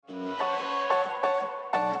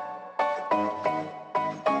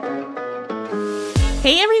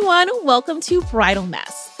Hey everyone, welcome to Bridal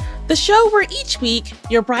Mess, the show where each week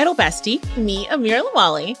your bridal bestie, me, Amir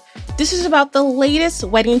Lawali, dishes about the latest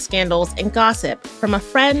wedding scandals and gossip from a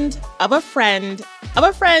friend of a friend of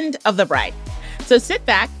a friend of the bride. So sit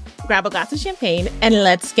back, grab a glass of champagne, and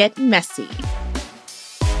let's get messy.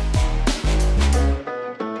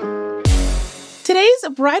 Today's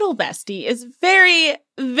bridal bestie is very,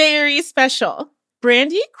 very special.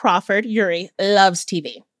 Brandy Crawford Uri loves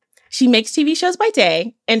TV. She makes TV shows by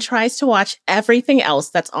day and tries to watch everything else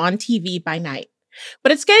that's on TV by night.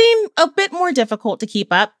 But it's getting a bit more difficult to keep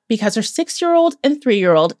up because her 6-year-old and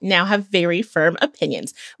 3-year-old now have very firm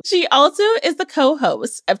opinions. She also is the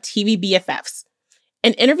co-host of TV BFFs,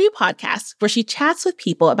 an interview podcast where she chats with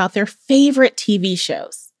people about their favorite TV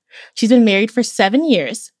shows. She's been married for 7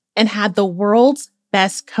 years and had the world's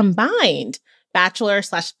best combined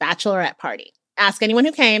bachelor/bachelorette party. Ask anyone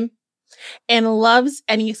who came. And loves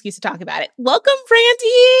any excuse to talk about it. Welcome,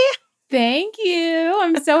 Brandy. Thank you.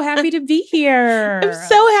 I'm so happy to be here. I'm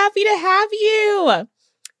so happy to have you.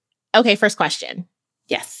 Okay, first question.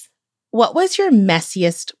 Yes. What was your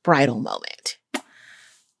messiest bridal moment?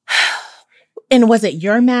 And was it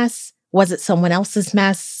your mess? Was it someone else's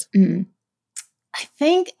mess? I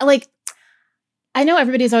think, I know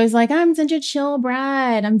everybody's always like, I'm such a chill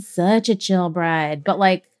bride. I'm such a chill bride. But,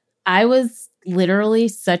 I was literally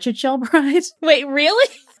such a chill bride. Wait,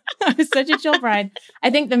 really? I was such a chill bride.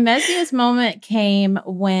 I think the messiest moment came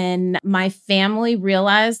when my family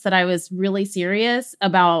realized that I was really serious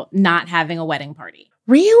about not having a wedding party.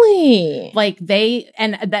 Really?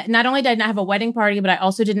 Not only did I not have a wedding party, but I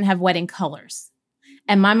also didn't have wedding colors.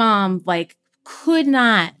 And my mom, could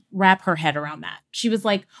not wrap her head around that. She was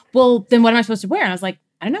like, well, then what am I supposed to wear? And I was like,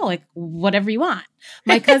 I don't know, whatever you want.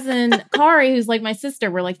 My cousin Kari, who's my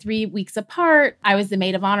sister, we're 3 weeks apart. I was the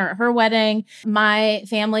maid of honor at her wedding. My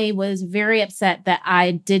family was very upset that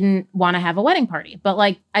I didn't want to have a wedding party. But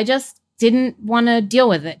I just didn't want to deal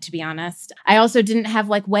with it, to be honest. I also didn't have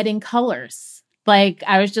wedding colors.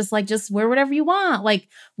 I was just wear whatever you want.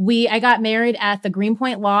 I got married at the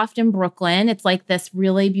Greenpoint Loft in Brooklyn. It's this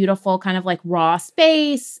really beautiful kind of raw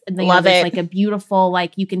space. And Love it. A beautiful,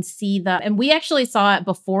 you can see and we actually saw it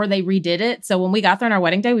before they redid it. So when we got there on our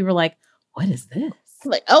wedding day, we were like, what is this?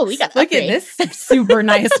 We got Look at this super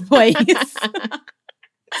nice place.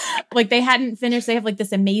 They hadn't finished. They have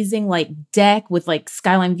this amazing deck with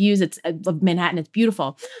skyline views. It's of Manhattan. It's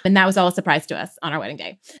beautiful. And that was all a surprise to us on our wedding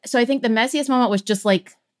day. So I think the messiest moment was just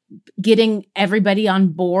getting everybody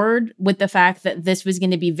on board with the fact that this was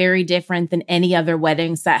going to be very different than any other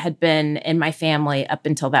weddings that had been in my family up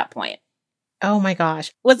until that point. Oh my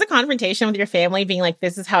gosh. Was the confrontation with your family being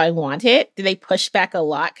this is how I want it? Did they push back a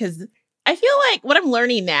lot? Because I feel what I'm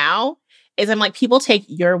learning now is people take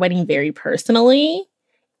your wedding very personally.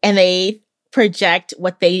 And they project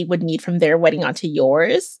what they would need from their wedding onto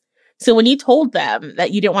yours. So when you told them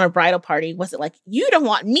that you didn't want a bridal party, was it you don't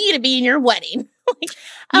want me to be in your wedding? You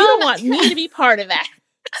don't want me to be part of that?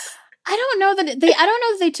 I don't know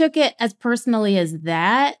that they took it as personally as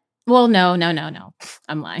that. Well, no.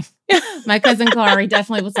 I'm lying. My cousin Kari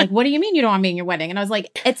definitely was what do you mean you don't want me in your wedding? And I was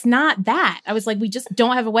it's not that. I was we just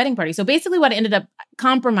don't have a wedding party. So basically what I ended up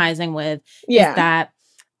compromising with is that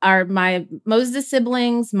my Moses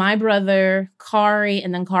siblings, my brother, Kari,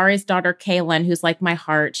 and then Kari's daughter, Kaylin, who's my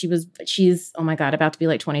heart. She's, oh my God, about to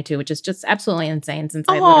be 22, which is just absolutely insane since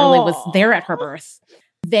I literally was there at her birth.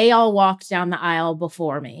 They all walked down the aisle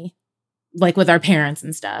before me, with our parents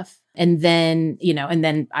and stuff. And then, and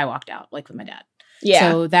then I walked out, with my dad. Yeah.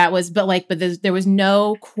 So that was, but there was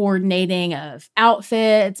no coordinating of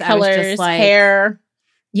outfits. Colors, I was just hair.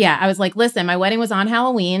 Yeah, I was listen, my wedding was on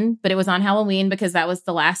Halloween, but it was on Halloween because that was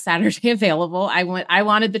the last Saturday available. I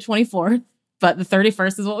wanted the 24th, but the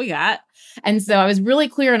 31st is what we got. And so I was really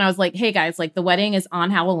clear and I was hey guys, the wedding is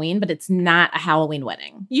on Halloween, but it's not a Halloween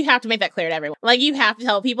wedding. You have to make that clear to everyone. You have to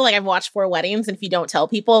tell people, I've watched 4 weddings, and if you don't tell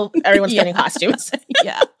people, everyone's getting costumes.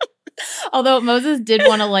 Yeah. Although Moses did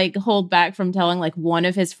want to hold back from telling one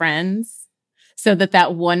of his friends so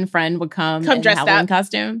that one friend would come in dressed a Halloween up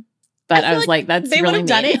costume. But I was that's they really would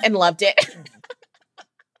have done it and loved it.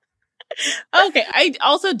 Okay. I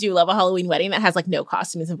also do love a Halloween wedding that has no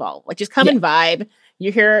costumes involved. Just come and vibe.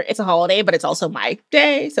 You're here. It's a holiday, but it's also my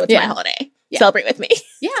day. So it's my holiday. Yeah. Celebrate with me.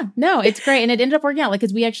 Yeah. No, it's great. And it ended up working out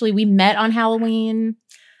because we met on Halloween.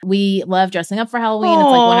 We love dressing up for Halloween. Aww.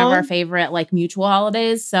 It's one of our favorite mutual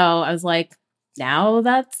holidays. So I was now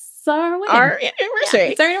that's our wedding. Our anniversary. Yeah,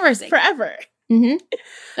 it's our anniversary. Forever. Mm-hmm.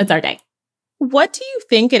 It's our day. What do you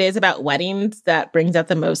think it is about weddings that brings out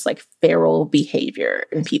the most feral behavior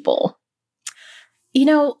in people?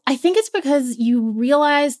 I think it's because you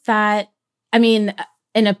realize that,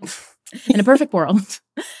 in a perfect world,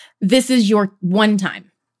 this is your one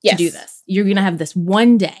time to do this. You're going to have this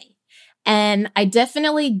one day. And I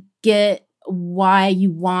definitely get why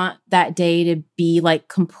you want that day to be like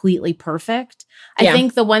completely perfect. I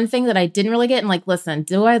think the one thing that I didn't really get, and like, listen,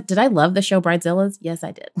 did I love the show Bridezillas? Yes,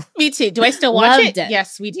 I did. Me too. Do I still watch it?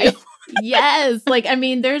 Yes, we do. Yes. Like, I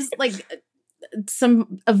mean, there's like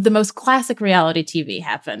some of the most classic reality TV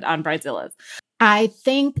happened on Bridezillas. I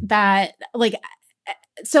think that like,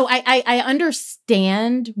 so I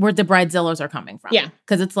understand where the Bridezillas are coming from. Yeah.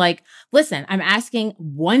 Because it's like, listen, I'm asking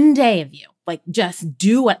one day of you. Like, just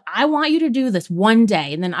do what I want you to do this one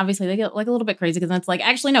day. And then obviously they get like a little bit crazy because it's like,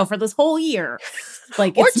 actually, no, for this whole year.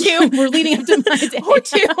 Like, or two. We're leading up to my day. Or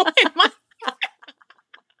two.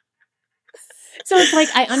 So it's like,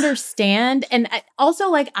 I understand. And also,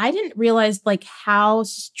 like, I didn't realize like how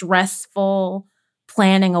stressful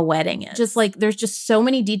planning a wedding is. Just like, there's just so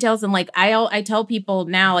many details. And like, I tell people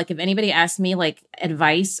now, like, if anybody asks me like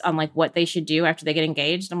advice on like what they should do after they get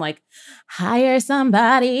engaged, I'm like, hire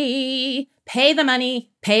somebody, pay the money,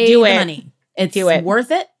 money. It's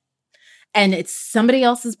worth it. And it's somebody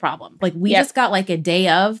else's problem. Like, we just got like a day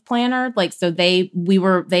of planner. Like, so they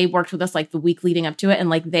worked with us like the week leading up to it. And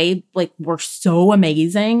like, they like were so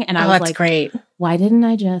amazing. And I was like, great. Why didn't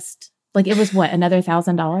I just like, it was what, another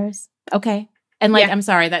 $1,000? Okay. And like, I'm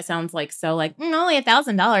sorry, that sounds like so like, only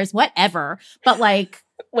 $1,000, whatever. But like,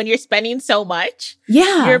 when you're spending so much,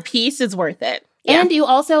 your piece is worth it. Yeah. And you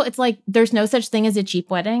also, it's like, there's no such thing as a cheap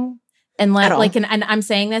wedding. And like, and I'm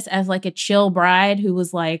saying this as like a chill bride who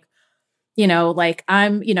was like, you know, like I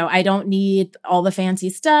don't need all the fancy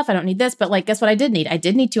stuff. I don't need this, but like, guess what I did need? I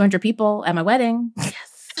did need 200 people at my wedding.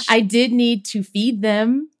 Yes. I did need to feed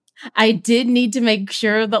them. I did need to make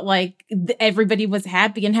sure that like everybody was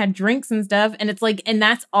happy and had drinks and stuff. And it's like, and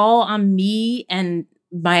that's all on me and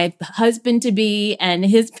my husband to be and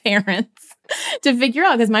his parents to figure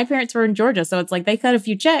out, because my parents were in Georgia. So it's like they cut a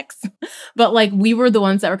few checks, but like we were the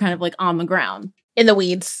ones that were kind of like on the ground. In the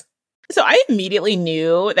weeds. So I immediately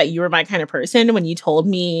knew that you were my kind of person when you told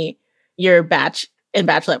me your batch and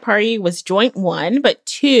bachelorette party was joint, one, but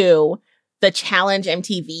two, the challenge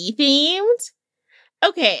MTV themed.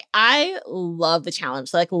 Okay, I love the challenge.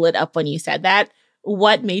 So like lit up when you said that.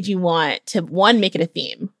 What made you want to, one, make it a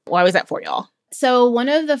theme? Why was that for y'all? So one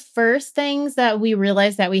of the first things that we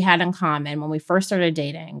realized that we had in common when we first started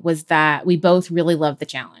dating was that we both really loved the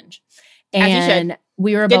challenge. And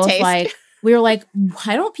we were both like,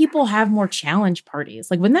 why don't people have more challenge parties?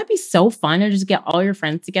 Like, wouldn't that be so fun to just get all your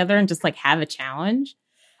friends together and just like have a challenge?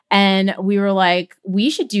 And we were like, we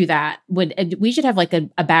should do that. We should have like a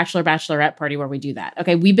bachelorette party where we do that.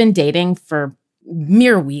 Okay, we've been dating for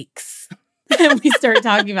mere weeks. And we started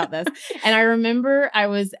talking about this. And I remember it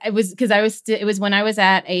was when I was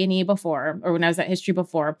at A&E before, or when I was at History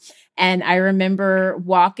before. And I remember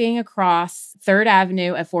walking across 3rd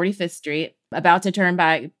Avenue at 45th Street, about to turn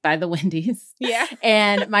by the Wendy's. Yeah.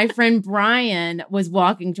 And my friend Brian was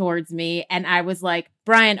walking towards me. And I was like,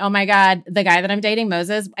 Brian, oh my God, the guy that I'm dating,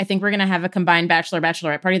 Moses, I think we're going to have a combined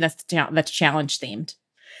bachelorette party that's challenge themed.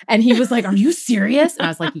 And he was like, are you serious? And I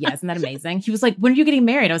was like, yes, isn't that amazing? He was like, when are you getting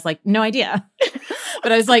married? I was like, no idea.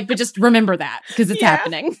 But I was like, but just remember that because it's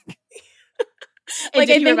happening. Like,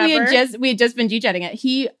 I think we had just been chatting it.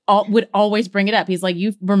 He would always bring it up. He's like,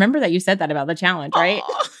 you remember that you said that about the challenge, right?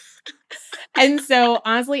 And so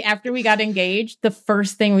honestly, after we got engaged, the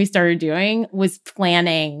first thing we started doing was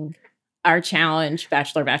planning our challenge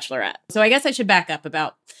bachelorette. So I guess I should back up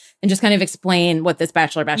and just kind of explain what this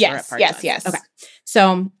bachelorette party was. Yes. Okay.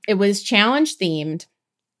 So it was challenge themed.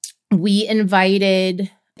 We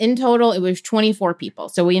invited, in total, it was 24 people.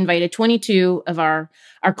 So we invited 22 of our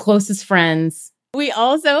closest friends. We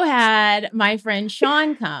also had my friend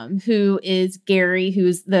Sean come, who is Gary,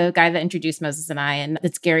 who's the guy that introduced Moses and I, and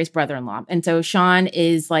it's Gary's brother-in-law. And so Sean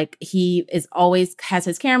is like, he is always has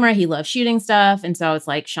his camera. He loves shooting stuff. And so it's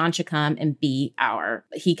like, Sean should come and he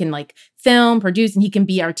can like film, produce, and he can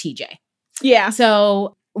be our TJ. Yeah.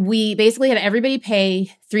 So we basically had everybody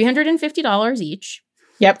pay $350 each.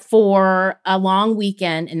 Yep. For a long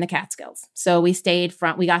weekend in the Catskills. So we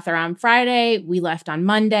got there on Friday. We left on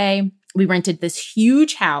Monday. We rented this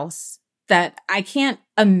huge house that I can't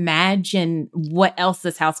imagine what else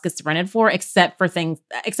this house gets rented for except for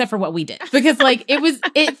what we did. Because like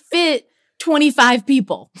it fit 25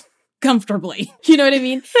 people comfortably. You know what I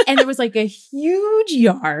mean? And there was like a huge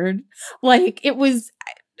yard. Like it was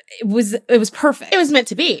perfect. It was meant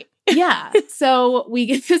to be. Yeah. So we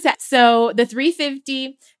get this. So the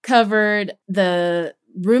 $350 covered the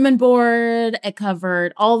room and board, it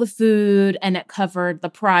covered all the food, and it covered the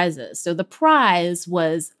prizes. So the prize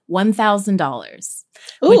was $1,000,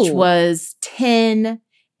 which was 10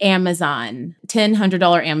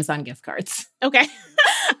 $100 Amazon gift cards. Okay.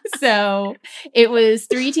 So it was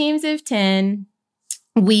 3 teams of 10.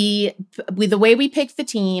 We the way we picked the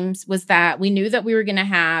teams was that we knew that we were going to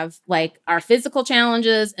have like our physical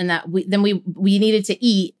challenges, and that we needed to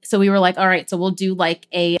eat. So we were like, all right, so we'll do like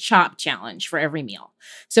a chop challenge for every meal.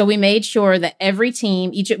 So we made sure that every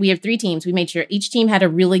team, we have 3 teams. We made sure each team had a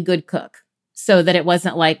really good cook, so that it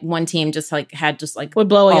wasn't like one team just like had would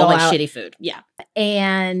blow all like out. Shitty food. Yeah.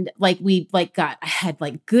 And like I had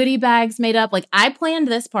like goodie bags made up. Like I planned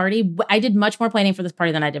this party. I did much more planning for this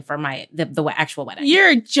party than I did for the actual wedding.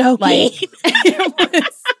 You're joking.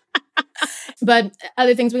 But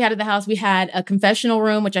other things we had at the house, we had a confessional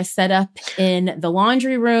room, which I set up in the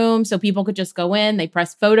laundry room so people could just go in. They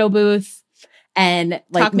pressed photo booth and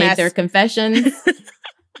like Talk made mess. their confessions,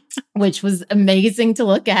 which was amazing to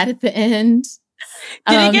look at the end.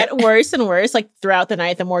 Did it get worse and worse like throughout the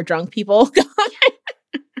night the more drunk people got?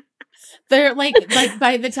 They're like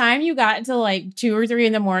by the time you got to like 2 or 3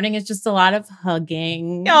 in the morning, it's just a lot of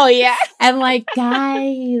hugging. Oh yeah. And like,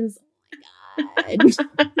 guys, oh my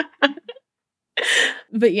God.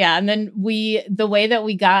 But yeah, and then the way that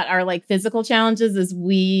we got our like physical challenges is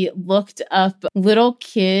we looked up little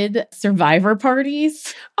kid survivor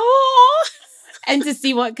parties. Oh. And to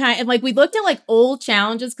see what kind, and like we looked at like old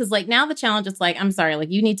challenges, because like now the challenge is like, I'm sorry, like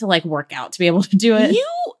you need to like work out to be able to do it.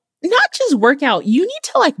 You not just work out, you need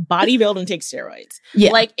to like bodybuild and take steroids.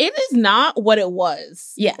 Yeah. Like it is not what it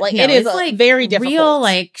was. Yeah. Like No, it is it's, like very difficult. Real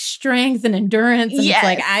like strength and endurance. And yes.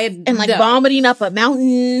 It's like vomiting up a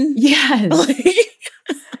mountain. Yes.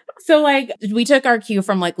 So like we took our cue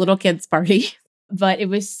from like little kids party, but it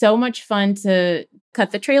was so much fun to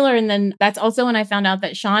cut the trailer. And then that's also when I found out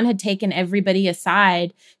that Sean had taken everybody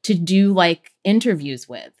aside to do like interviews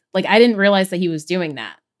with. Like I didn't realize that he was doing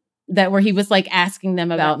that where he was like asking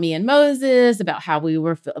them about me and Moses, about how we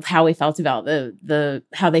felt about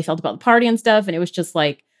how they felt about the party and stuff. And it was just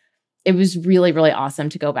like, it was really, really awesome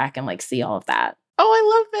to go back and like see all of that. Oh, I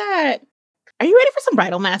love that. Are you ready for some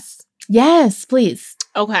bridal mess? Yes, please.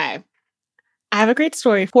 Okay. I have a great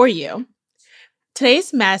story for you.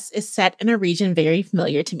 Today's mess is set in a region very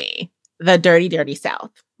familiar to me, the dirty, dirty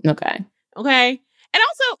South. Okay. Okay. And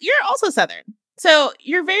also, you're also Southern. So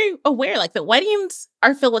you're very aware, like, that weddings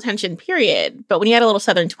are filled with tension, period. But when you add a little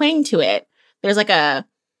Southern twang to it, there's like a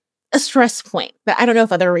stress point that I don't know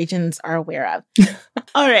if other regions are aware of.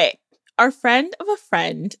 All right. Our friend of a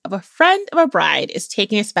friend of a friend of a bride is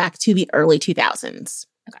taking us back to the early 2000s.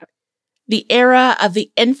 Okay. The era of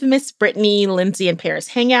the infamous Britney, Lindsay, and Paris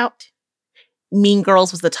hangout. Mean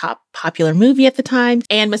Girls was the top popular movie at the time,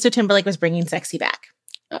 and Mr. Timberlake was bringing sexy back.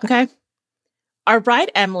 Okay? Our bride,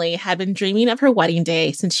 Emily, had been dreaming of her wedding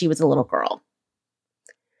day since she was a little girl.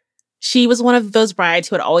 She was one of those brides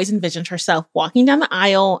who had always envisioned herself walking down the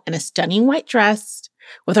aisle in a stunning white dress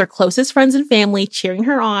with her closest friends and family cheering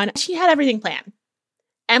her on. She had everything planned.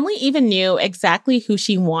 Emily even knew exactly who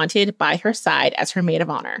she wanted by her side as her maid of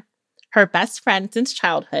honor, her best friend since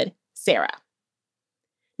childhood, Sarah.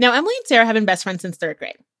 Now, Emily and Sarah have been best friends since 3rd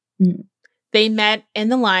grade. Mm-hmm. They met in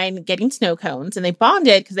the line getting snow cones, and they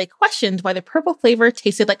bonded because they questioned why the purple flavor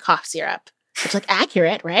tasted like cough syrup. Which, like,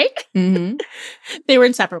 accurate, right? Mm-hmm. They were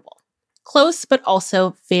inseparable. Close, but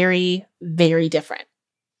also very, very different.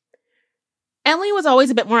 Emily was always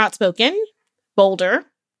a bit more outspoken, bolder,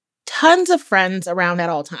 tons of friends around at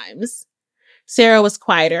all times. Sarah was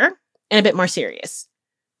quieter and a bit more serious.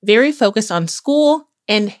 Very focused on school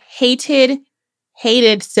and hated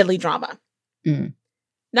silly drama. Mm.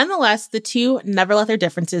 Nonetheless, the two never let their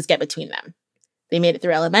differences get between them. They made it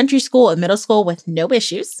through elementary school and middle school with no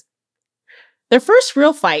issues. Their first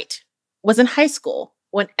real fight was in high school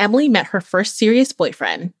when Emily met her first serious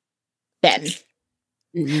boyfriend, Ben.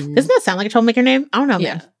 Mm. Doesn't that sound like a troublemaker name? I don't know,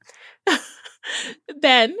 yeah. man.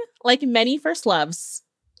 Ben, like many first loves,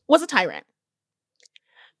 was a tyrant.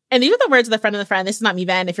 And these are the words of the friend. This is not me,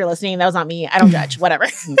 Ben. If you're listening, that was not me. I don't judge. Whatever.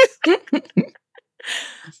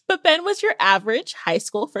 But Ben was your average high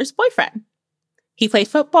school first boyfriend. He played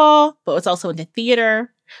football, but was also into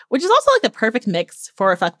theater, which is also like the perfect mix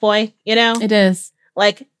for a fuckboy, you know? It is.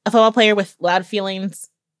 Like a football player with loud feelings.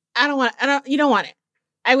 You don't want it.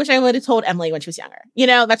 I wish I would have told Emily when she was younger. You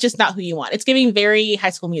know, that's just not who you want. It's giving very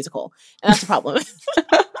High School Musical. And that's the problem.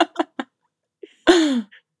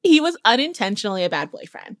 He was unintentionally a bad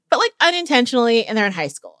boyfriend, but like unintentionally, and they're in high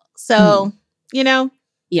school. So, you know.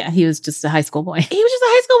 Yeah, he was just a high school boy. He was just a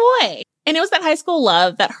high school boy. And it was that high school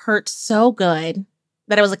love that hurt so good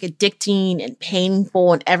that it was like addicting and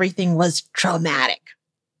painful and everything was traumatic.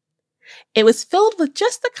 It was filled with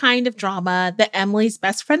just the kind of drama that Emily's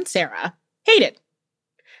best friend, Sarah, hated.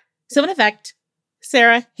 So in effect,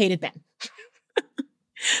 Sarah hated Ben.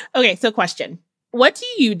 Okay, so question. What do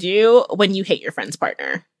you do when you hate your friend's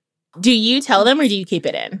partner? Do you tell them or do you keep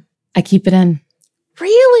it in? I keep it in.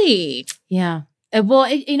 Really? Yeah. Well,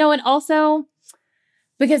 and also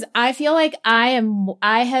because I feel like I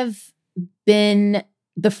have been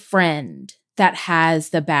the friend that has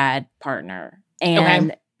the bad partner.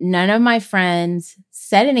 And none of my friends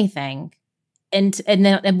said anything. And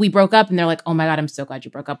then we broke up and they're like, oh my God, I'm so glad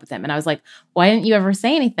you broke up with him. And I was like, why didn't you ever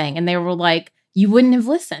say anything? And they were like, you wouldn't have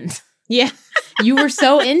listened. Yeah. You were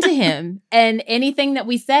so into him and anything that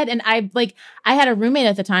we said. And I had a roommate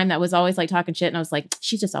at the time that was always like talking shit. And I was like,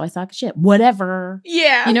 she's just always talking shit, whatever.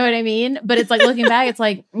 Yeah. You know what I mean? But it's like looking back, it's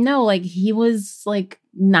like, no, like he was like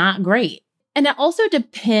not great. And it also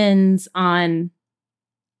depends. I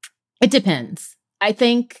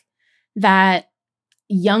think that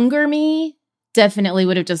younger me definitely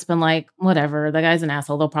would have just been like, whatever, the guy's an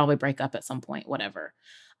asshole. They'll probably break up at some point, whatever.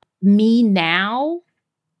 Me now,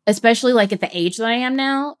 especially like at the age that I am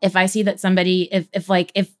now, if I see that somebody, if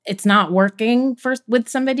it's not working with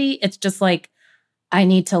somebody, it's just like, I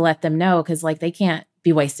need to let them know because like they can't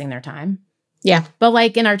be wasting their time. Yeah. But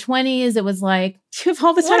like in our 20s, it was like, you have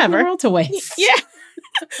all the time in the world to waste. Yeah.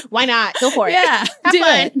 Why not? Go for it. Yeah.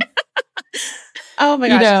 Have fun. Oh my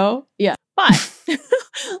gosh. Yeah. But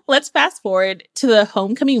let's fast forward to the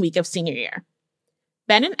homecoming week of senior year.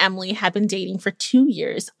 Ben and Emily had been dating for 2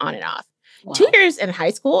 years on and off. Wow. 2 years in high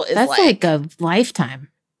school is that's like a lifetime.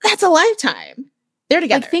 That's a lifetime. They're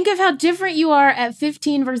together. Like think of how different you are at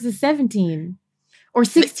 15 versus 17 or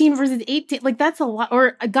 16 versus 18. Like that's a lot.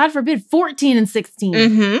 Or God forbid, 14 and 16.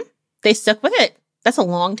 Mm-hmm. They stuck with it. That's a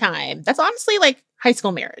long time. That's honestly like high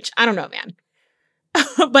school marriage. I don't know, man.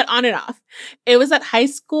 But on and off. It was that high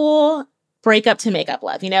school breakup to make up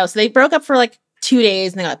love, So they broke up for like 2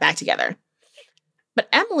 days and they got back together. But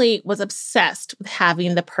Emily was obsessed with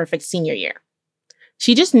having the perfect senior year.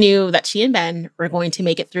 She just knew that she and Ben were going to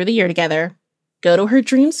make it through the year together, go to her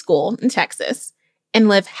dream school in Texas, and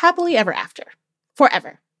live happily ever after.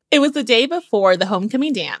 Forever. It was the day before the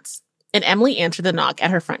homecoming dance, and Emily answered the knock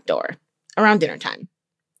at her front door around dinner time.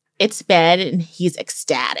 It's Ben, and he's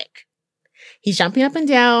ecstatic. He's jumping up and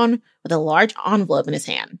down with a large envelope in his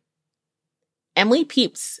hand. Emily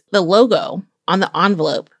peeps the logo on the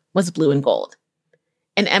envelope was blue and gold.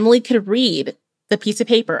 And Emily could read the piece of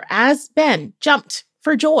paper as Ben jumped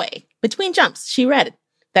for joy. Between jumps, she read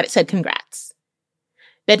that it said congrats.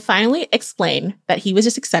 Ben finally explained that he was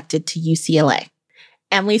just accepted to UCLA.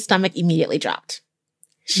 Emily's stomach immediately dropped.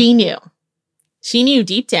 She knew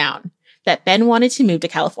deep down that Ben wanted to move to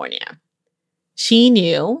California. She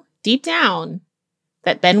knew deep down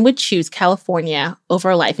that Ben would choose California over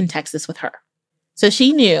a life in Texas with her. So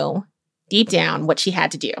she knew deep down what she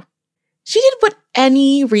had to do. She did what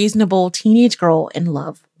any reasonable teenage girl in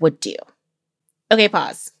love would do. Okay,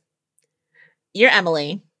 pause. You're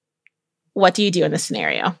Emily. What do you do in this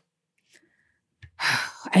scenario?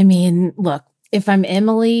 I mean, look, if I'm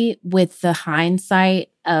Emily with the hindsight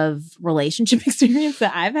of relationship experience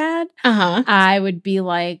that I've had, I would be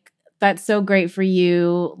like, that's so great for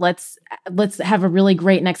you. Let's have a really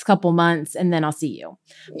great next couple months and then I'll see you.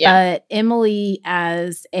 Yeah. But Emily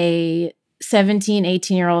as a 17,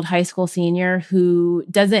 18-year-old high school senior who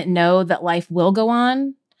doesn't know that life will go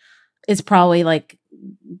on is probably like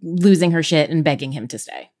losing her shit and begging him to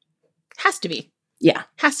stay. Has to be. Yeah.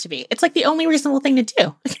 Has to be. It's like the only reasonable thing to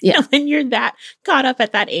do. Yeah. When you're that caught up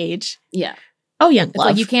at that age. Yeah. Oh, young love.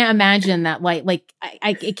 Like you can't imagine that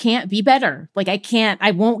it can't be better. Like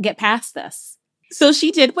I won't get past this. So she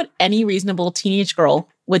did what any reasonable teenage girl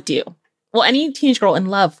would do. Well, any teenage girl in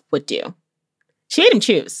love would do. She made him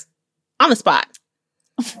choose. On the spot.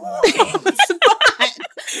 Wow.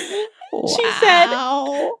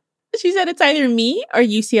 She said, it's either me or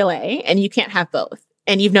UCLA, and you can't have both.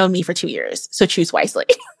 And you've known me for 2 years, so choose wisely.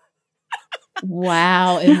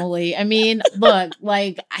 Wow, Emily. I mean, look,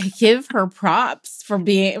 like I give her props for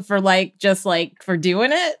doing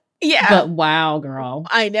it. Yeah. But wow, girl.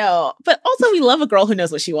 I know. But also we love a girl who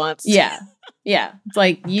knows what she wants. Yeah. Yeah. It's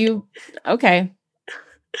like okay.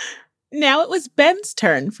 Now it was Ben's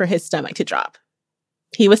turn for his stomach to drop.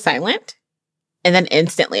 He was silent and then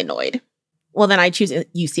instantly annoyed. Well, then I choose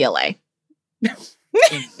UCLA.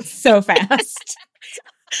 So fast.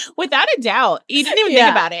 Without a doubt. You didn't even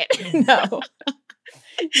think about it. No.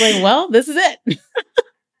 Like, well, this is it.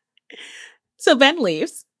 So Ben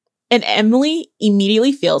leaves and Emily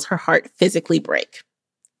immediately feels her heart physically break.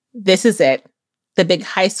 This is it. the big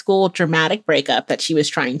high school dramatic breakup that she was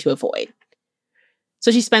trying to avoid.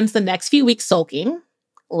 So she spends the next few weeks sulking,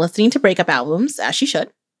 listening to breakup albums, as she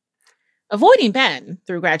should, avoiding Ben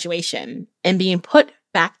through graduation, and being put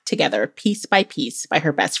back together piece by piece by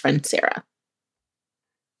her best friend, Sarah.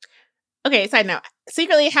 Okay, side note.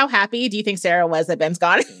 Secretly, how happy do you think Sarah was that Ben's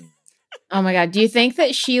gone? Oh my God. Do you think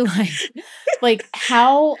that she like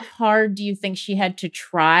how hard do you think she had to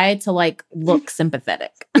try to look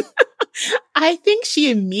sympathetic? I think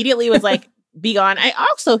she immediately was like, be gone. I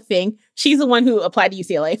also think she's the one who applied to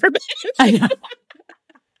UCLA for Ben. I know.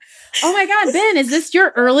 Oh my God, Ben, is this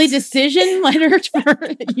your early decision letter for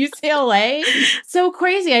UCLA? So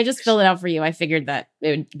crazy. I just filled it out for you. I figured that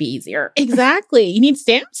it would be easier. Exactly. You need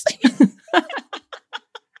stamps?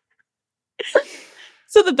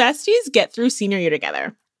 So the besties get through senior year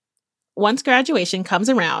together. Once graduation comes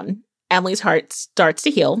around, Emily's heart starts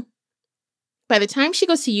to heal. By the time she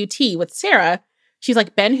goes to UT with Sarah, she's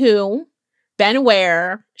like, Ben who? Ben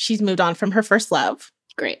where? She's moved on from her first love.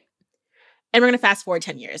 Great. And we're going to fast forward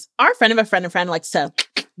 10 years. Our friend of a friend of friend likes to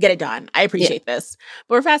get it done. I appreciate this.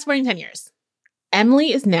 But we're fast forwarding 10 years.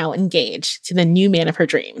 Emily is now engaged to the new man of her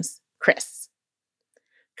dreams, Chris.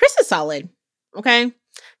 Chris is solid, okay?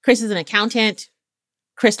 Chris is an accountant.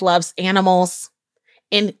 Chris loves animals.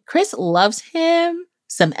 And Chris loves him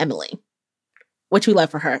some Emily, which we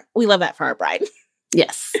love for her. We love that for our bride.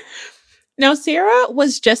 Yes. Now, Sarah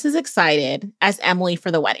was just as excited as Emily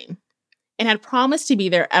for the wedding and had promised to be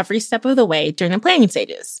there every step of the way during the planning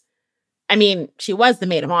stages. I mean, she was the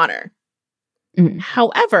maid of honor. Mm.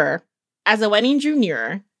 However, as the wedding drew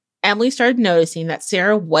nearer, Emily started noticing that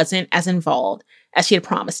Sarah wasn't as involved as she had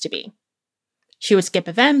promised to be. She would skip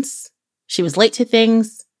events. She was late to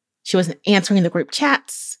things. She wasn't answering the group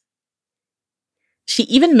chats. She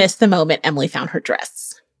even missed the moment Emily found her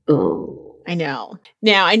dress. Ooh. I know.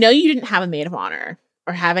 Now, I know you didn't have a maid of honor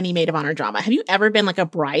or have any maid of honor drama. Have you ever been like a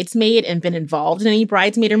bridesmaid and been involved in any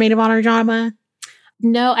bridesmaid or maid of honor drama?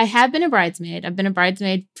 No, I have been a bridesmaid. I've been a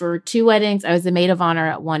bridesmaid for 2 weddings. I was a maid of honor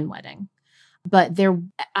at 1 wedding. But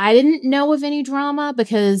I didn't know of any drama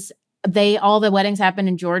because all the weddings happened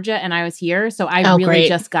in Georgia and I was here. So I really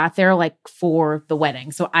just got there for the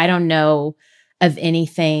wedding. So I don't know of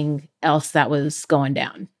anything else that was going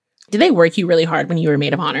down. Did they work you really hard when you were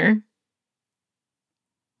maid of honor?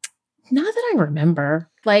 Not that I remember.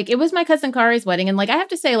 It was my cousin Kari's wedding. And I have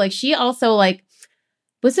to say, she also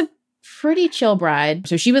was a pretty chill bride.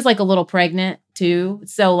 So she was a little pregnant too.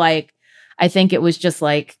 So I think it was just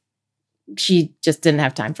she just didn't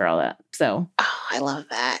have time for all that. So I love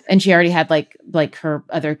that. And she already had her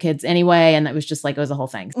other kids anyway. And it was just it was a whole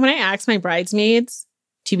thing. When I asked my bridesmaids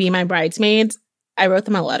to be my bridesmaids, I wrote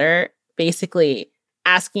them a letter basically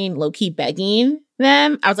asking, low-key begging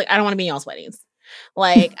them. I was like, I don't want to be in y'all's weddings.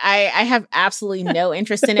 I have absolutely no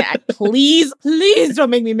interest in it. Please don't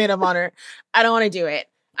make me maid of honor. I don't want to do it.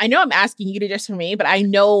 I know I'm asking you to do this for me, but I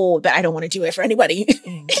know that I don't want to do it for anybody.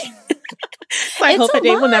 So I hope that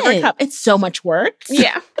day will never come. It's so much work.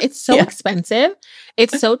 Yeah. It's so expensive.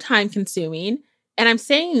 It's so time consuming. And I'm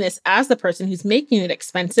saying this as the person who's making it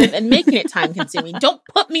expensive and making it time consuming. Don't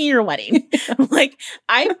put me in your wedding.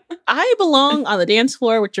 I belong on the dance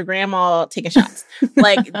floor with your grandma taking shots.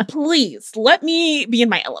 Please let me be in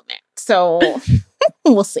my element. So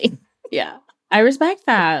we'll see. Yeah. I respect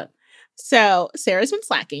that. So Sarah's been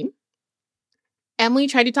slacking. Emily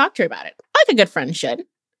tried to talk to her about it, like a good friend should.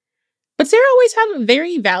 But Sarah always had a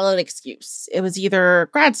very valid excuse. It was either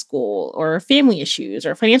grad school or family issues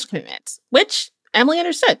or financial commitments, which Emily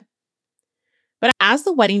understood. But as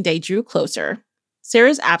the wedding day drew closer,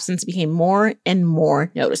 Sarah's absence became more and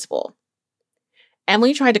more noticeable.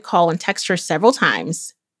 Emily tried to call and text her several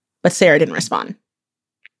times, but Sarah didn't respond.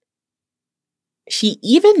 She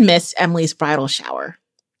even missed Emily's bridal shower.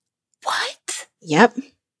 What? Yep.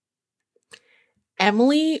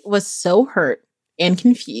 Emily was so hurt and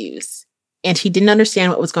confused, and she didn't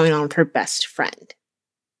understand what was going on with her best friend.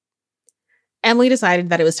 Emily decided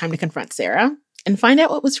that it was time to confront Sarah and find out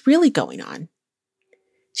what was really going on.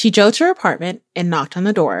 She drove to her apartment and knocked on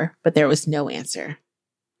the door, but there was no answer.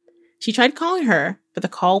 She tried calling her, but the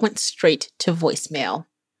call went straight to voicemail.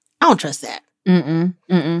 I don't trust that.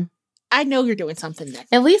 I know you're doing something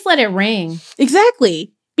next. At least let it ring.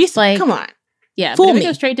 Exactly. Come on. Yeah, Fool but if me. it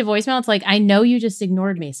goes straight to voicemail, it's I know you just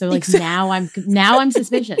ignored me. So now I'm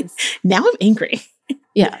suspicious. Now I'm angry.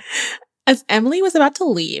 Yeah. As Emily was about to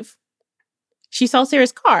leave, she saw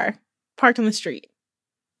Sarah's car parked on the street.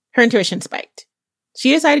 Her intuition spiked.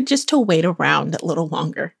 She decided just to wait around a little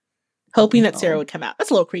longer, hoping that Sarah would come out. That's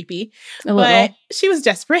a little creepy. But she was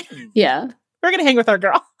desperate. Yeah. We're going to hang with our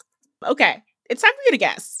girl. Okay. It's time for you to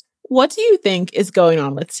guess. What do you think is going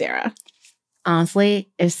on with Sarah? Honestly,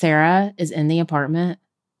 if Sarah is in the apartment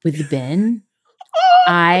with Ben,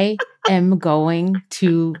 I am going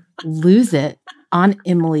to lose it on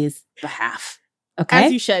Emily's behalf. Okay?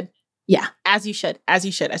 As you should. Yeah. As you should. As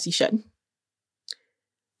you should. As you should.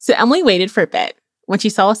 So Emily waited for a bit when she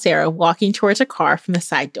saw Sarah walking towards a car from the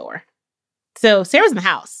side door. So Sarah's in the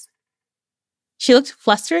house. She looked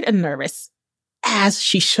flustered and nervous, as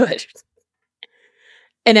she should.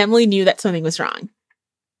 And Emily knew that something was wrong.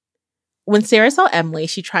 When Sarah saw Emily,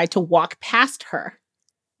 she tried to walk past her,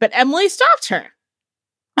 but Emily stopped her.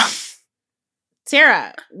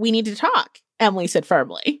 Sarah, we need to talk, Emily said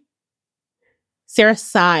firmly. Sarah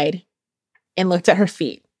sighed and looked at her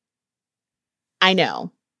feet. I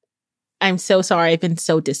know. I'm so sorry I've been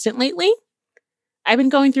so distant lately. I've been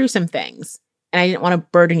going through some things, and I didn't want to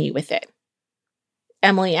burden you with it.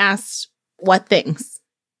 Emily asked, what things?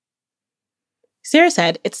 Sarah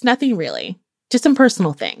said, it's nothing really, just some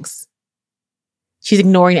personal things. She's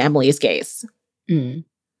ignoring Emily's gaze. Emily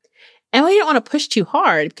didn't want to push too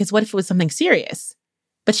hard because what if it was something serious?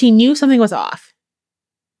 But she knew something was off.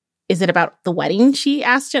 Is it about the wedding? She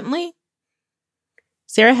asked gently.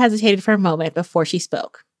 Sarah hesitated for a moment before she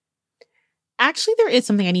spoke. Actually, there is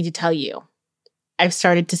something I need to tell you. I've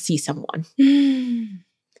started to see someone.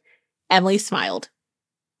 Emily smiled.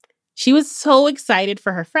 She was so excited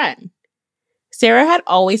for her friend. Sarah had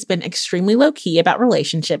always been extremely low-key about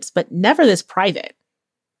relationships, but never this private.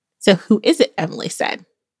 So who is it? Emily said.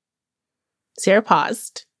 Sarah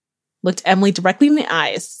paused, looked Emily directly in the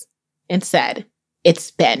eyes, and said, it's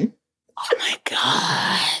Ben. Oh my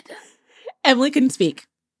God. Emily couldn't speak.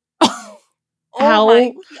 Oh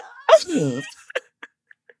my God.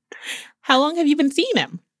 How long have you been seeing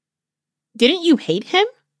him? Didn't you hate him?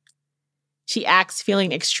 She asked,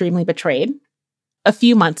 feeling extremely betrayed. A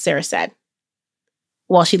few months, Sarah said,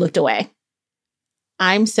 while she looked away.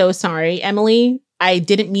 I'm so sorry, Emily. I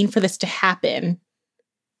didn't mean for this to happen.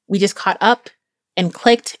 We just caught up and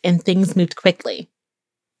clicked and things moved quickly.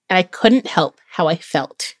 And I couldn't help how I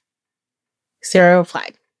felt. Sarah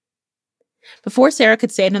replied. Before Sarah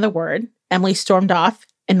could say another word, Emily stormed off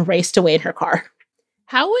and raced away in her car.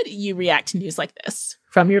 How would you react to news like this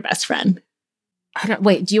from your best friend?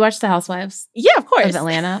 Wait, do you watch The Housewives? Yeah, of course. Of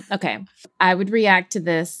Atlanta? Okay. I would react to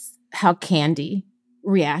this how Candy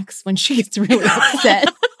reacts when she gets really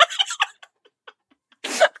upset.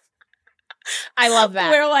 I love that.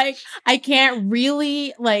 Where like I can't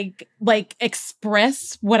really like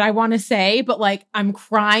express what I want to say, but like I'm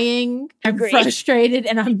crying, I'm frustrated,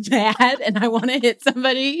 and I'm mad, and I want to hit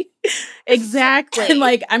somebody. Exactly. And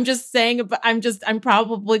like I'm just saying, I'm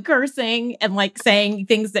probably cursing and like saying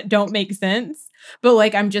things that don't make sense, but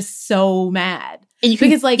like I'm just so mad. And you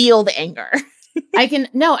can like feel the anger. I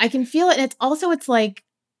can feel it. And it's like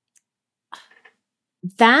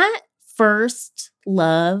that first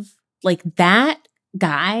love. Like that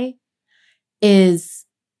guy is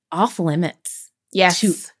off limits. Yes.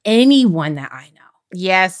 To anyone that I know.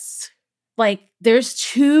 Yes. Like there's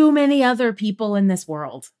too many other people in this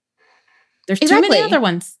world. There's too many other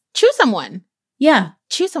ones. Choose someone. Yeah.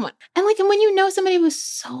 Choose someone. And like, and when you know somebody was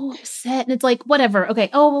so upset and it's like, whatever. Okay.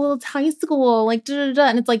 Oh, well, it's high school. Like, da, da, da.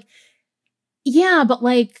 And it's like, yeah, but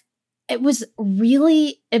like, it was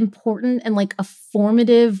really important and like a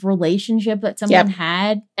formative relationship that someone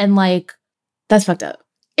had. And like, that's fucked up.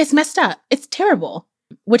 It's messed up. It's terrible.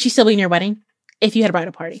 Would she still be in your wedding if you had a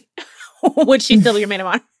bridal party? Would she still be your maid of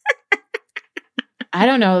honor? I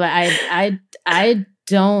don't know that I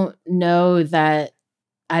don't know that.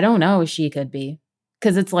 I don't know if she could be.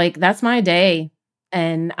 Cause it's like, that's my day.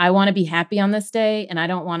 And I want to be happy on this day. And I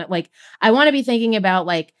don't want to I want to be thinking about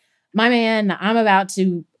like my man I'm about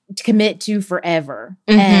to commit to forever.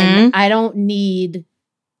 Mm-hmm. And I don't need,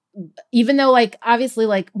 even though like, obviously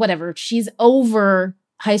like whatever, she's over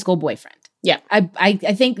high school boyfriend. Yeah. I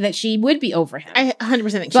think that she would be over him. I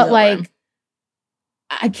 100% think she's but over like, him.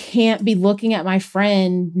 I can't be looking at my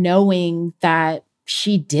friend knowing that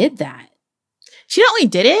she did that. She not only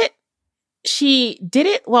did it, she did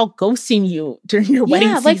it while ghosting you during your wedding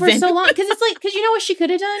season. Like for so long. Cause it's like, cause you know what she could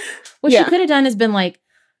have done? What she could have done has been like,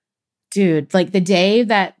 dude, like the day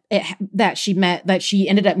that she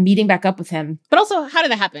ended up meeting back up with him. But also, how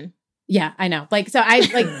did that happen? Yeah, I know. Like, so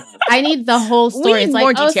I need the whole story. It's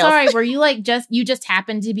like, oh, sorry, were you like you just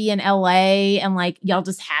happened to be in LA and like y'all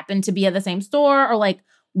just happened to be at the same store, or like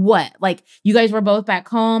what? Like you guys were both back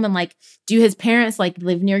home, and like do his parents like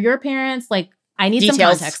live near your parents? Like I need some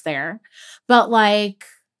context there. But like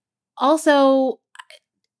also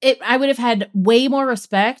I would have had way more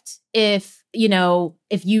respect if, you know,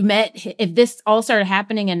 if this all started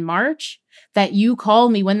happening in March that you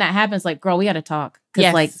called me when that happens. Like, girl, we got to talk. Because,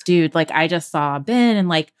 Yes. like, dude, like, I just saw Ben and,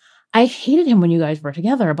 like, I hated him when you guys were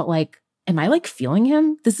together. But, like, am I, like, feeling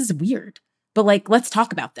him? This is weird. But, like, let's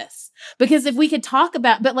talk about this. Because if we could talk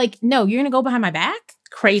about, but, like, no, you're going to go behind my back?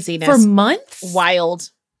 Craziness. For months?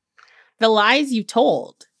 Wild. The lies you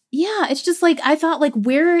told. Yeah, it's just, like, I thought, like,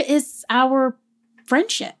 where is our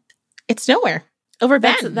friendship? It's nowhere. Over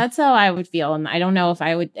Ben. That's how I would feel. And I don't know if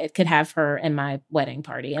I could have her in my wedding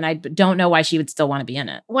party. And I don't know why she would still want to be in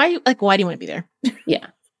it. Why do you want to be there? Yeah.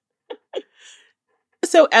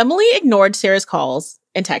 So Emily ignored Sarah's calls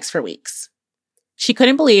and texts for weeks. She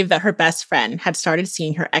couldn't believe that her best friend had started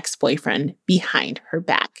seeing her ex-boyfriend behind her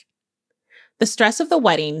back. The stress of the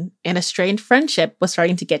wedding and a strained friendship was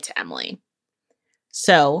starting to get to Emily.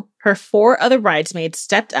 So her 4 other bridesmaids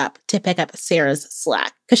stepped up to pick up Sarah's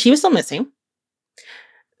slack because she was still missing.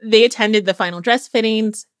 They attended the final dress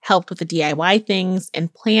fittings, helped with the DIY things,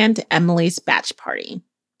 and planned Emily's batch party.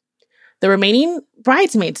 The remaining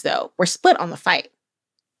bridesmaids, though, were split on the fight.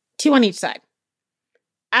 2 on each side.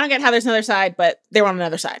 I don't get how there's another side, but they were on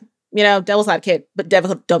another side. You know, devil's advocate, but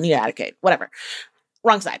devil don't need an advocate. Whatever.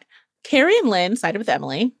 Wrong side. Carrie and Lynn sided with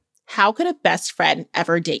Emily. How could a best friend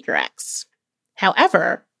ever date your ex?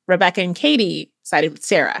 However, Rebecca and Katie sided with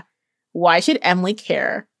Sarah. Why should Emily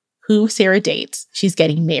care who Sarah dates? She's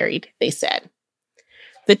getting married, they said.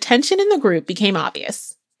 The tension in the group became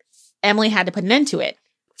obvious. Emily had to put an end to it.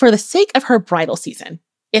 For the sake of her bridal season,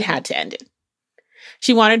 it had to end it.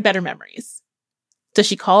 She wanted better memories. So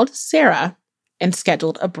she called Sarah and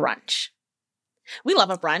scheduled a brunch. We love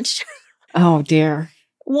a brunch. Oh, dear.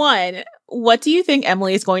 1, what do you think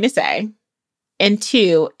Emily is going to say? And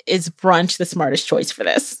 2, is brunch the smartest choice for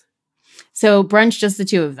this? So brunch, just the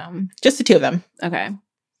 2 of them. Just the 2 of them. Okay.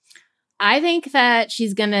 I think that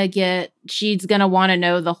she's going to want to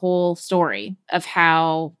know the whole story of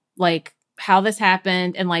how this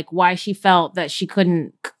happened and, like, why she felt that she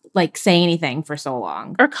couldn't, like, say anything for so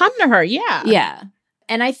long. Or come to her, yeah. Yeah.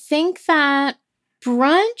 And I think that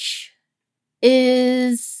brunch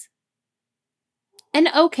is an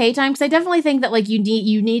okay time, because I definitely think that, like, you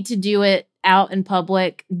need to do it out in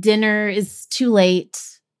public. Dinner is too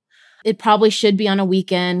late. It probably should be on a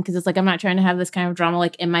weekend, because it's like, I'm not trying to have this kind of drama,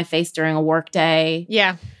 like, in my face during a work day.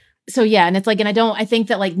 Yeah. So, yeah. And it's like, and I think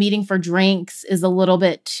that, like, meeting for drinks is a little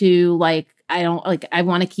bit too, like, I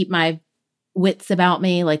want to keep my wits about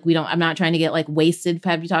me. Like, I'm not trying to get, like, wasted.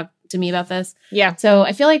 Have you talked to me about this? Yeah. So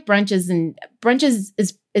I feel like brunch is an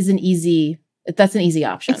easy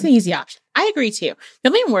option. It's an easy option. I agree too. The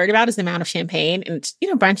only thing I'm worried about is the amount of champagne. And,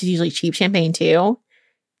 brunch is usually cheap champagne too.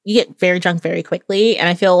 You get very drunk very quickly. And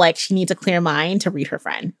I feel like she needs a clear mind to read her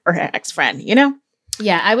friend or her ex-friend,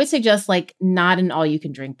 Yeah, I would suggest, like, not an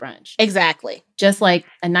all-you-can-drink brunch. Exactly. Just, like,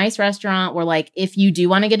 a nice restaurant where, like, if you do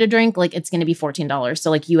want to get a drink, like, it's going to be $14. So,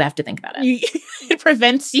 like, you have to think about it. It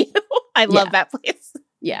prevents you. I love that place.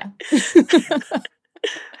 Yeah.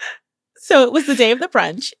 So it was the day of the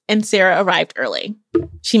brunch, and Sarah arrived early.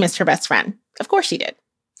 She missed her best friend. Of course she did.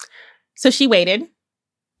 So she waited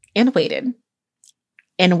and waited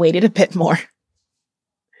and waited a bit more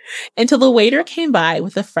until the waiter came by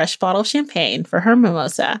with a fresh bottle of champagne for her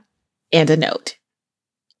mimosa and a note.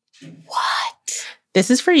 What?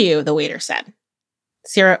 This is for you, the waiter said.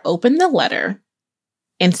 Sarah opened the letter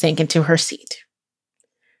and sank into her seat.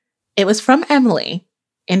 It was from Emily,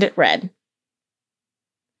 and it read,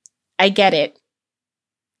 I get it.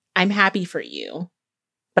 I'm happy for you,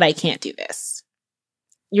 but I can't do this.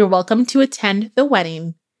 You're welcome to attend the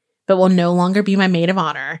wedding, but will no longer be my maid of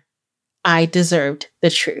honor. I deserved the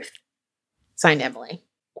truth. Signed, Emily.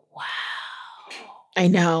 Wow. I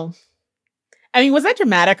know. I mean, was that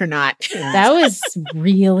dramatic or not? That was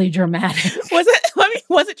really dramatic.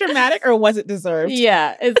 Was it dramatic or was it deserved?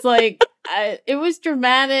 Yeah, it's like, it was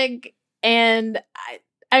dramatic. And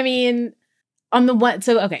I mean, on the one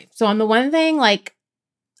thing, like,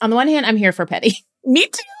 on the one hand, I'm here for petty. Me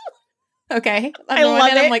too. Okay. I love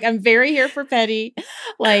it. I'm like, I'm very here for petty.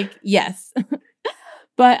 Like, yes.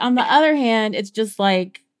 But on the other hand, it's just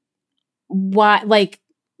like, why, like,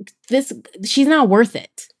 this, she's not worth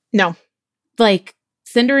it. No. Like,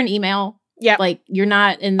 send her an email. Yeah. Like, you're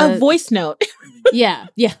not in the... A voice note. Yeah.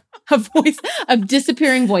 A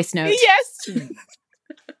disappearing voice note. Yes.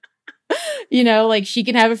 Like, she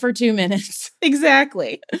can have it for 2 minutes.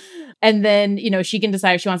 Exactly. And then, she can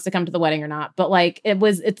decide if she wants to come to the wedding or not. But, like,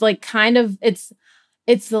 it's like kind of, it's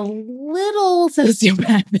a little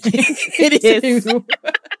sociopathic. It is.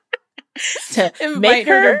 To invite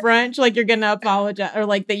her to brunch, like, you're going to apologize, or,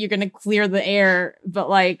 like, that you're going to clear the air. But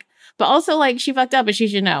also, like, she fucked up and she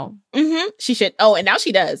should know. Mm-hmm. She should. Oh, and now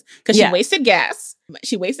she does. Because she wasted gas.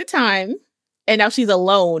 She wasted time. And now she's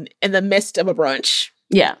alone in the midst of a brunch.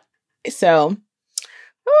 Yeah. So,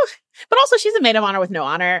 but also she's a maid of honor with no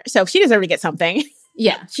honor. So she deserved to get something.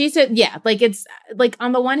 Yeah. She said, yeah, like it's like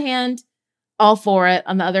on the one hand, all for it.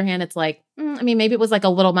 On the other hand, it's like, I mean, maybe it was like a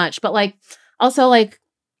little much, but like also like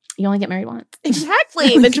you only get married once.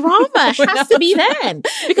 Exactly. The drama has to be then.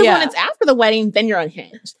 Because when it's after the wedding, then you're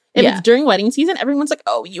unhinged. If it's during wedding season, everyone's like,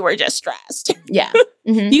 oh, you were just stressed. Yeah.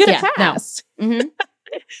 You get a pass. No. Mm-hmm.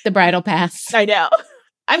 The bridal pass. I know.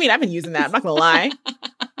 I mean, I've been using that. I'm not going to lie.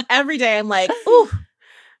 Every day I'm like, ooh,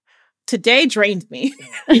 today drained me.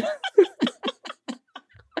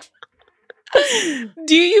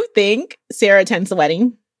 Do you think Sarah attends the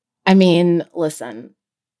wedding? I mean, listen,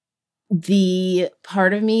 the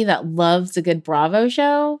part of me that loves a good Bravo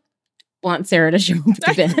show wants Sarah to show up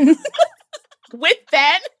to Ben. With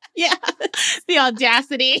Ben? Yeah. The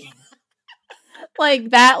audacity. Like,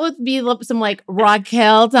 that would be some, like,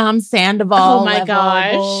 Raquel, Tom Sandoval. Oh, my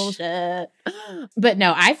gosh. Bullshit. But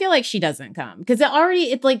no, I feel like she doesn't come. Because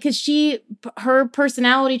because her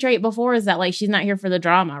personality trait before is that, like, she's not here for the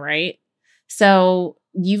drama, right? So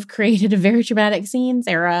you've created a very traumatic scene,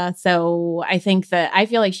 Sarah. So I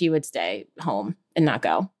feel like she would stay home and not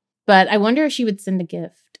go. But I wonder if she would send a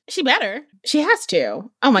gift. She better. She has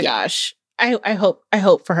to. Oh, my gosh. I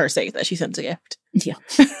hope for her sake that she sends a gift. Yeah.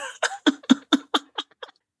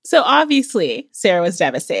 So obviously, Sarah was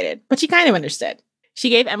devastated, but she kind of understood. She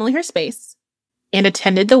gave Emily her space and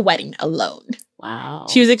attended the wedding alone. Wow.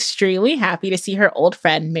 She was extremely happy to see her old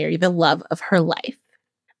friend marry the love of her life.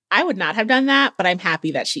 I would not have done that, but I'm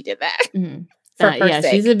happy that she did that. Mm-hmm. For her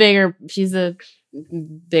sake. She's a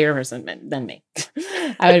bigger person than me.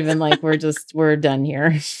 I would have been like, we're done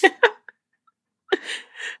here.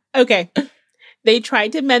 Okay. They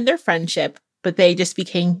tried to mend their friendship, but they just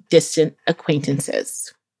became distant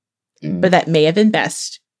acquaintances. But that may have been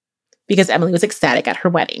best because Emily was ecstatic at her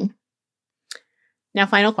wedding. Now,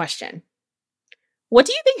 final question. What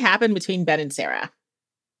do you think happened between Ben and Sarah?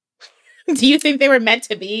 Do you think they were meant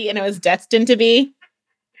to be and it was destined to be?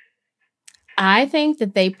 I think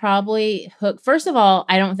that they probably First of all,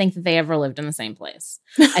 I don't think that they ever lived in the same place.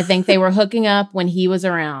 I think they were hooking up when he was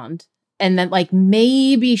around. And then, like,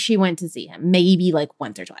 maybe she went to see him. Maybe, like,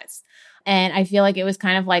 once or twice. And I feel like it was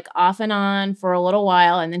kind of, like, off and on for a little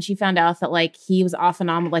while. And then she found out that, like, he was off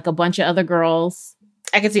and on with, like, a bunch of other girls.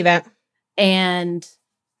 I can see that. And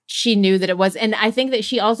she knew that it was. And I think that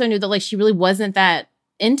she also knew that, like, she really wasn't that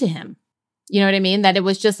into him. You know what I mean? That it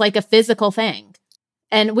was just, like, a physical thing.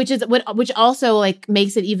 And which also, like,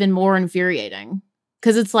 makes it even more infuriating.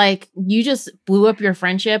 Because it's like, you just blew up your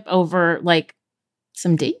friendship over, like,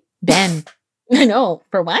 some date. Ben. I know.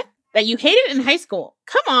 For what? That you hated in high school.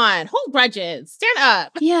 Come on. Hold grudges. Stand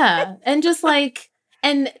up. Yeah. And just like,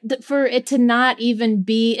 for it to not even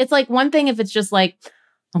be, it's like one thing if it's just like,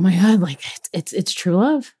 oh my God, like it's true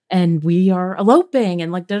love and we are eloping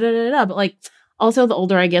and like da-da-da-da. But like, also the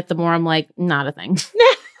older I get, the more I'm like, not a thing.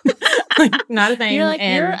 Like, not a thing. You're like,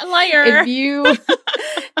 and you're a liar.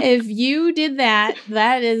 If you did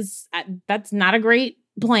that's not a great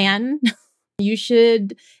plan.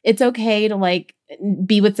 It's okay to like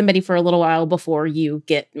be with somebody for a little while before you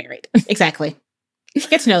get married. Exactly.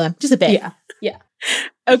 Get to know them just a bit. Yeah.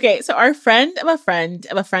 Okay. So our friend of a friend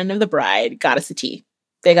of a friend of the bride got us a tea.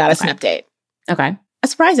 They got us an update. Okay. A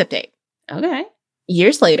surprise update. Okay.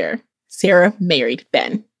 Years later, Sarah married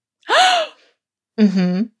Ben.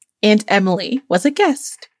 Mm-hmm. And Emily was a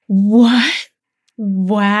guest. What?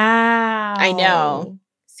 Wow. I know.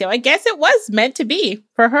 So I guess it was meant to be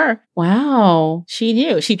for her. Wow. She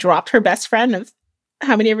knew. She dropped her best friend of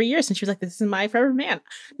how many ever years. And she was like, this is my forever man.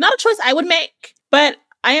 Not a choice I would make, but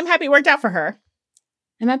I am happy it worked out for her.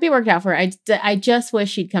 It might be worked out for her. I just wish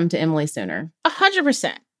she'd come to Emily sooner. 100%.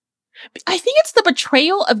 I think it's the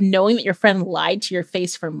betrayal of knowing that your friend lied to your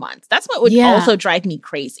face for months. That's what would also drive me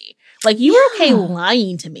crazy. Like, you were okay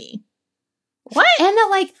lying to me. What? And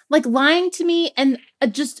that like lying to me and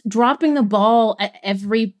just dropping the ball at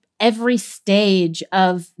every stage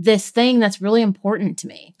of this thing that's really important to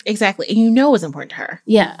me. Exactly. And you know it was important to her.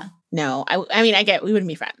 Yeah. No, I mean, I get we wouldn't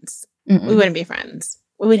be friends. Mm-mm. We wouldn't be friends.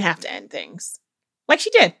 We would have to end things. Like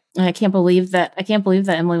she did. I can't believe that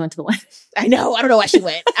Emily went to the wedding. I know. I don't know why she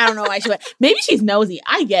went. Maybe she's nosy.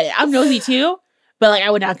 I get it. I'm nosy too, but like I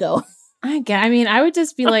would not go. I would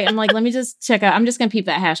just be like, let me just check out. I'm just going to peep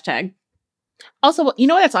that hashtag. Also, you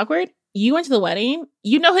know what? That's awkward. You went to the wedding.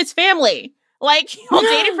 You know his family. Like, y'all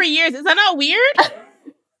dated for years. Is that not weird? I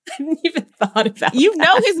hadn't even thought about You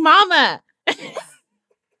know his mama.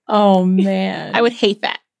 Oh, man. I would hate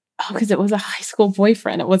that. Oh, because it was a high school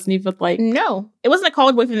boyfriend. It wasn't even like... No. It wasn't a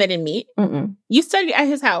college boyfriend they didn't meet. Mm-mm. You studied at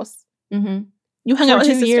his house. Mm-hmm. You hung for out with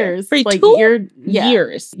 2 his sister years. for Like, 2 yeah.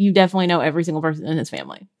 years. You definitely know every single person in his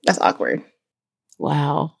family. That's awkward.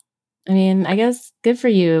 Wow. I mean, I guess good for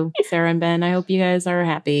you, Sarah and Ben. I hope you guys are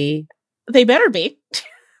happy. They better be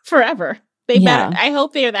forever. They Yeah. better. I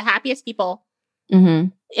hope they are the happiest people. Mm-hmm.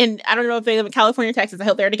 And I don't know if they live in California or Texas. I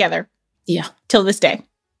hope they're together. Yeah. Till this day.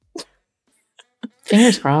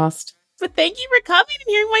 Fingers crossed. But thank you for coming and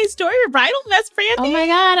hearing my story of bridal mess, Brandy. Oh my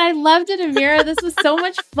God, I loved it, Amira. This was so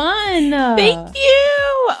much fun. Thank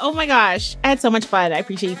you. Oh my gosh. I had so much fun. I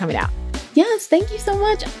appreciate you coming out. Yes, thank you so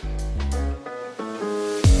much.